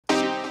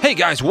Hey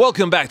guys,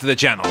 welcome back to the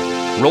channel.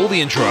 Roll the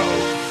intro.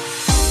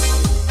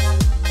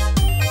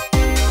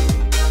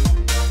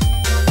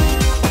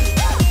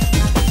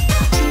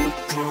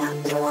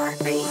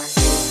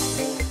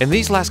 In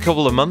these last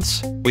couple of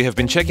months, we have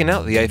been checking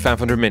out the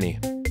A500 Mini.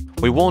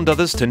 We warned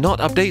others to not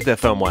update their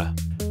firmware,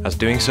 as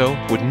doing so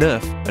would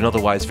nerf an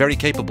otherwise very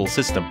capable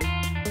system.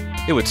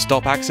 It would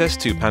stop access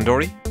to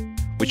Pandory,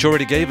 which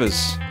already gave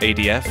us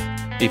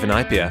ADF, even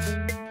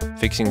IPF,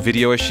 fixing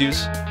video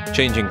issues,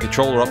 changing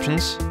controller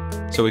options,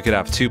 so we could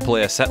have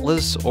two-player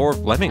settlers or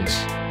lemmings.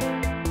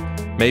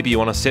 Maybe you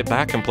want to sit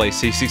back and play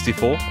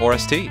C64 or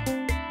ST.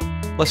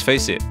 Let's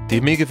face it, the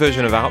Amiga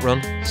version of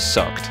Outrun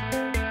sucked.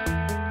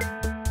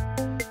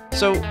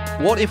 So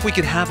what if we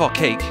could have our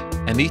cake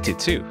and eat it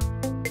too?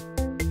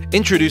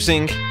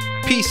 Introducing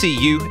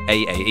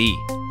PCUAAE.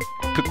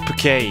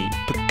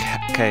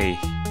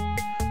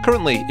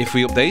 Currently, if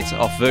we update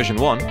off version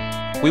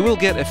 1, we will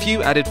get a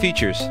few added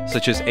features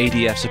such as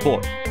ADF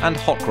support and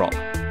hot crop.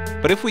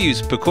 But if we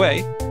use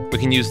PCUAAE, we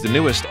can use the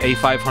newest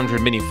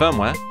A500 Mini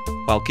firmware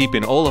while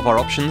keeping all of our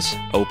options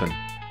open.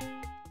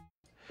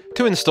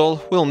 To install,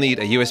 we'll need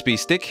a USB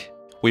stick.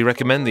 We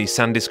recommend the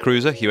Sandisk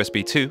Cruiser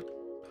USB 2.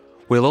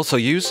 We'll also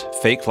use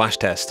Fake Flash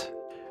Test,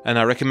 and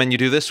I recommend you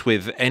do this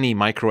with any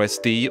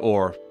microSD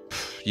or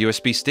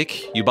USB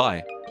stick you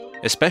buy,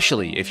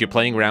 especially if you're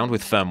playing around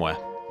with firmware.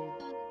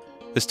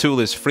 This tool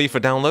is free for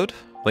download,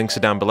 links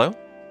are down below.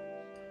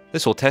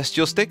 This will test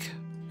your stick,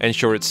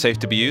 ensure it's safe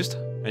to be used,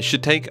 and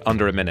should take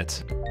under a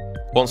minute.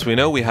 Once we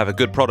know we have a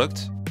good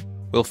product,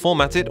 we'll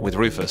format it with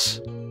Rufus.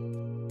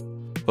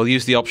 We'll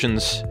use the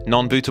options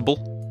non-bootable,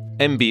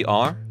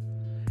 MBR,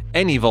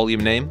 any volume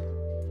name,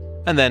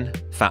 and then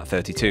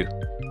FAT32.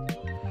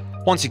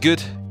 Once you're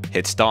good,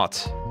 hit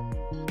start.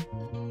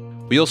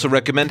 We also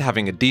recommend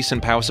having a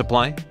decent power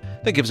supply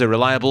that gives a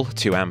reliable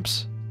 2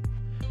 amps.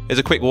 As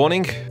a quick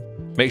warning,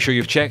 make sure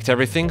you've checked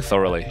everything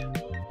thoroughly.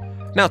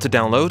 Now to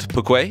download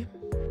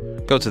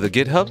PCUAAE, go to the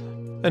GitHub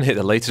and hit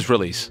the latest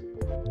release.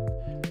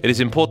 It is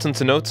important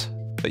to note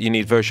that you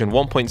need version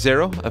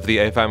 1.0 of the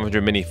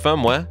A500 Mini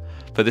firmware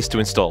for this to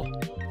install.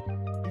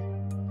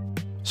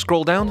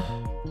 Scroll down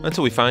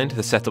until we find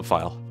the setup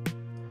file.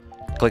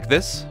 Click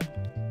this,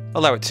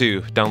 allow it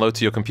to download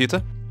to your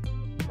computer.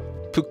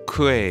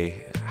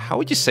 PCUAAE, how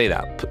would you say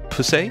that?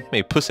 Pussy?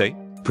 Maybe Pussy?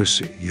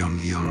 Pussy,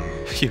 yum yum.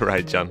 You're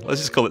right, John.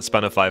 Let's just call it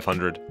Spanner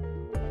 500.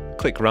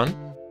 Click Run.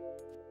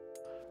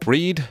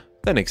 Read,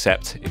 then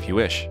Accept if you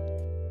wish.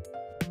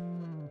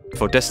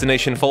 For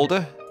destination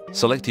folder,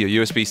 select your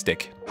USB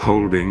stick.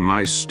 Holding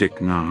my stick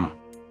now.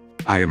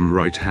 I am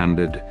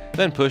right-handed.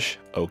 Then push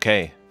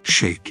OK.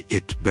 Shake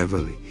it,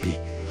 Beverly.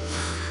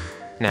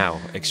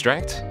 Now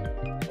extract.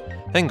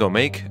 Then go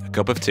make a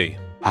cup of tea.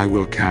 I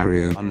will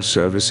carry on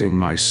servicing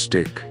my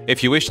stick.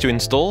 If you wish to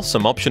install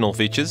some optional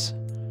features,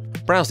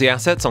 browse the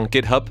assets on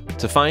GitHub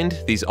to find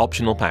these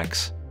optional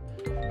packs.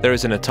 There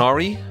is an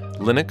Atari,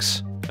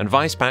 Linux, and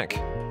Vice pack,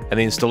 and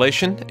the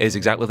installation is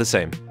exactly the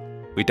same.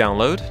 We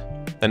download,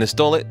 then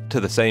install it to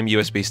the same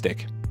USB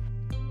stick.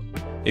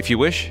 If you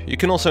wish, you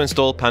can also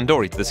install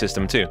Pandory to the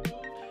system too.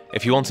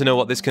 If you want to know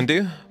what this can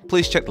do,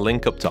 please check the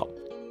link up top.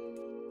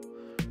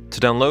 To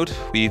download,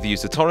 we either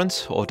use the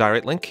torrent or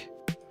direct link,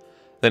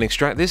 then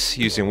extract this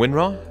using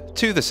WinRAR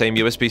to the same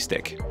USB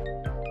stick.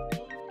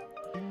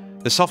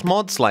 The soft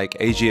mods like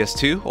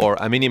AGS2 or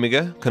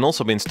Amiga can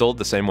also be installed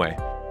the same way.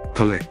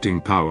 Collecting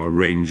Power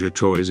Ranger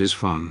toys is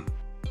fun.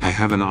 I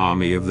have an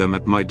army of them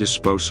at my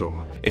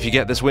disposal. If you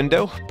get this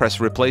window, press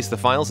Replace the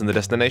files in the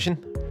destination.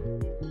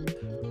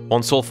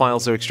 Once all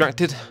files are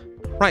extracted,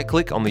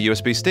 right-click on the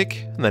USB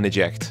stick and then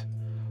eject.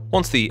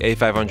 Once the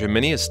A500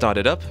 Mini is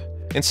started up,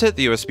 insert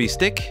the USB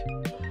stick,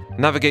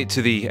 navigate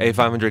to the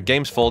A500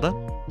 Games folder,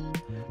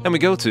 and we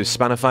go to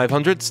Spanner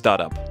 500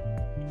 Startup.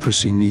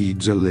 Pussy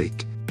needs a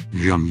lick.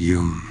 Yum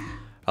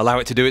yum. Allow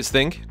it to do its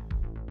thing.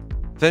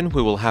 Then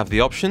we will have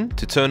the option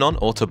to turn on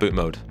auto boot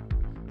mode.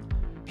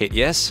 Hit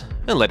yes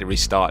and let it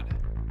restart.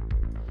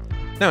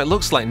 Now it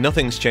looks like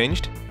nothing's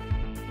changed.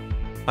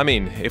 I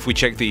mean, if we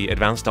check the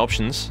advanced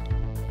options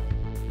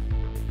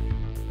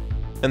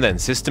and then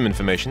system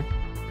information,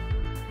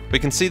 we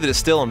can see that it's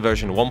still on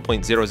version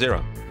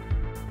 1.00.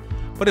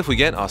 But if we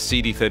get our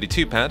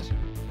CD32 pad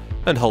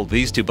and hold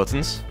these two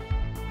buttons,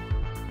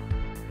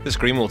 the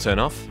screen will turn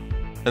off,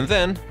 and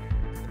then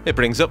it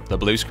brings up the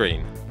blue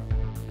screen.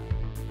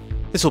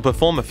 This will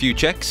perform a few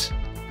checks,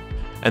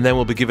 and then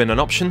we'll be given an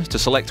option to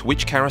select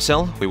which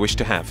carousel we wish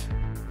to have.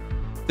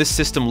 This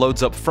system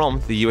loads up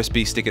from the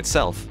USB stick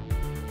itself.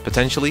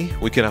 Potentially,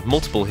 we could have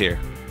multiple here,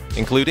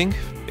 including,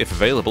 if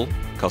available,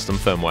 custom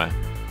firmware.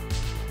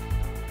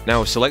 Now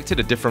we've selected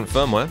a different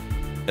firmware,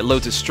 it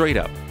loads it straight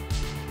up.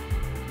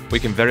 We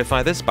can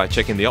verify this by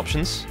checking the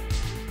options,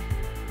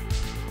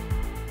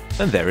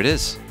 and there it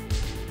is.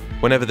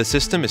 Whenever the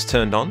system is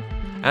turned on,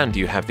 and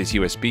you have this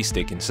USB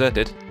stick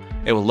inserted,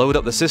 it will load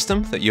up the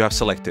system that you have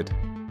selected.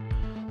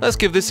 Let's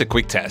give this a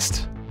quick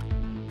test.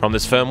 From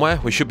this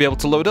firmware, we should be able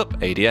to load up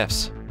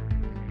ADFs.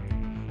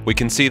 We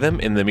can see them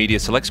in the media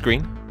select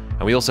screen,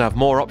 and we also have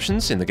more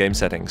options in the game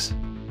settings.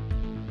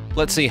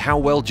 Let's see how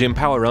well Gym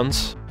Power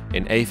runs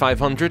in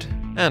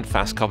A500 and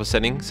fast copper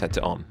setting set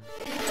to on.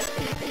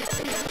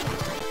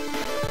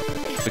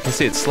 We can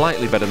see it's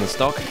slightly better than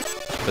stock,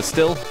 but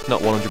still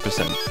not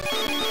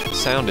 100%. The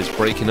sound is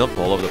breaking up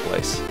all over the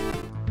place.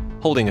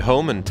 Holding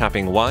home and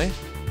tapping Y,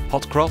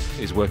 hot crop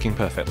is working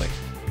perfectly.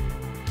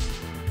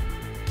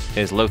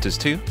 Here's Lotus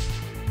 2,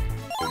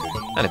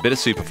 and a bit of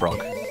Super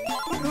Frog.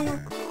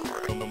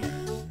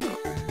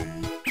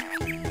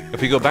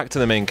 If we go back to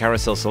the main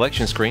carousel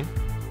selection screen,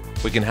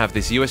 we can have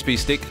this USB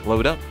stick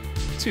load up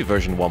to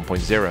version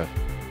 1.0,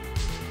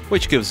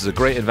 which gives us a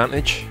great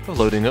advantage of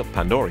loading up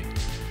Pandory.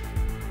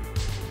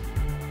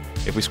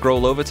 If we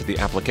scroll over to the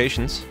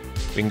applications,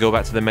 we can go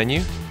back to the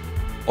menu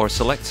or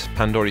select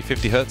Pandory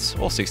 50Hz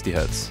or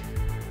 60Hz.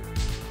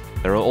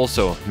 There are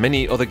also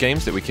many other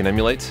games that we can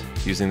emulate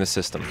using the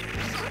system,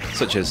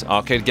 such as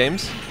arcade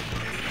games,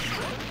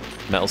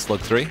 Metal Slug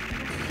 3,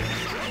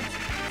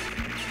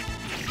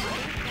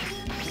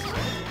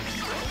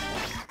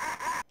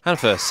 and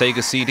for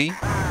Sega CD,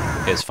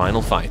 here's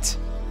Final Fight.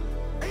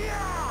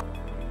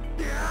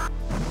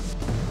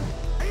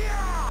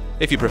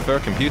 If you prefer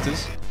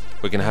computers,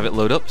 we can have it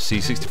load up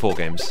C64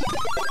 games,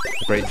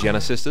 the great Gianna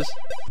Sisters,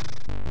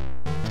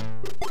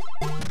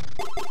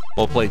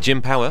 or play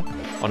Gym Power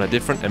on a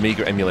different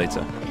Amiga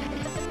emulator.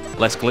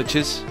 Less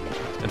glitches,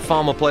 and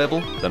far more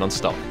playable than on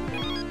stock.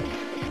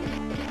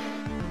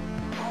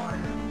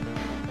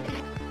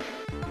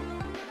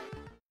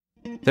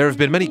 There have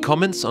been many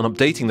comments on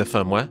updating the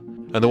firmware,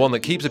 and the one that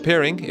keeps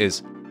appearing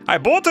is, I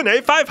bought an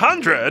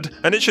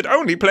A500 and it should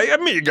only play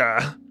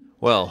Amiga.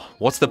 well,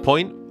 what's the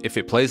point if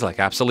it plays like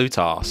absolute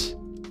arse?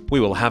 We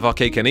will have our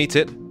cake and eat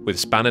it with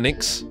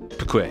Spanninix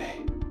PCUAAE.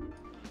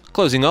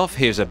 Closing off,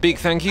 here's a big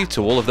thank you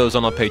to all of those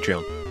on our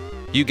Patreon.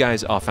 You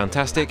guys are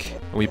fantastic,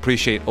 and we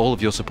appreciate all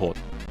of your support.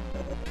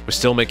 We're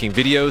still making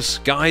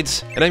videos,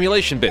 guides, and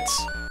emulation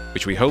bits,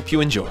 which we hope you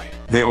enjoy.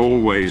 They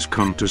always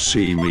come to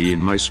see me in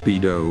my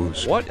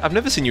Speedos. What? I've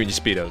never seen you in your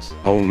Speedos.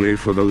 Only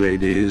for the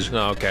ladies.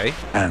 Oh, okay.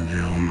 And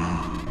your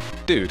mom.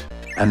 Dude.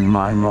 And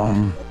my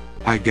mom.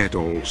 I get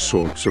all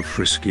sorts of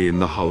frisky in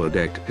the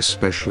holodeck,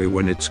 especially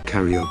when it's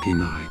karaoke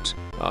night.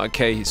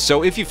 Okay,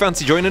 so if you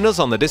fancy joining us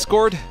on the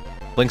Discord,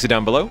 links are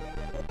down below.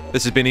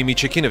 This has been Emi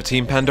Chicken of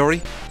Team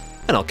Pandory,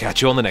 and I'll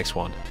catch you on the next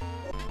one.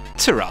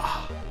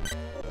 Ta-ra!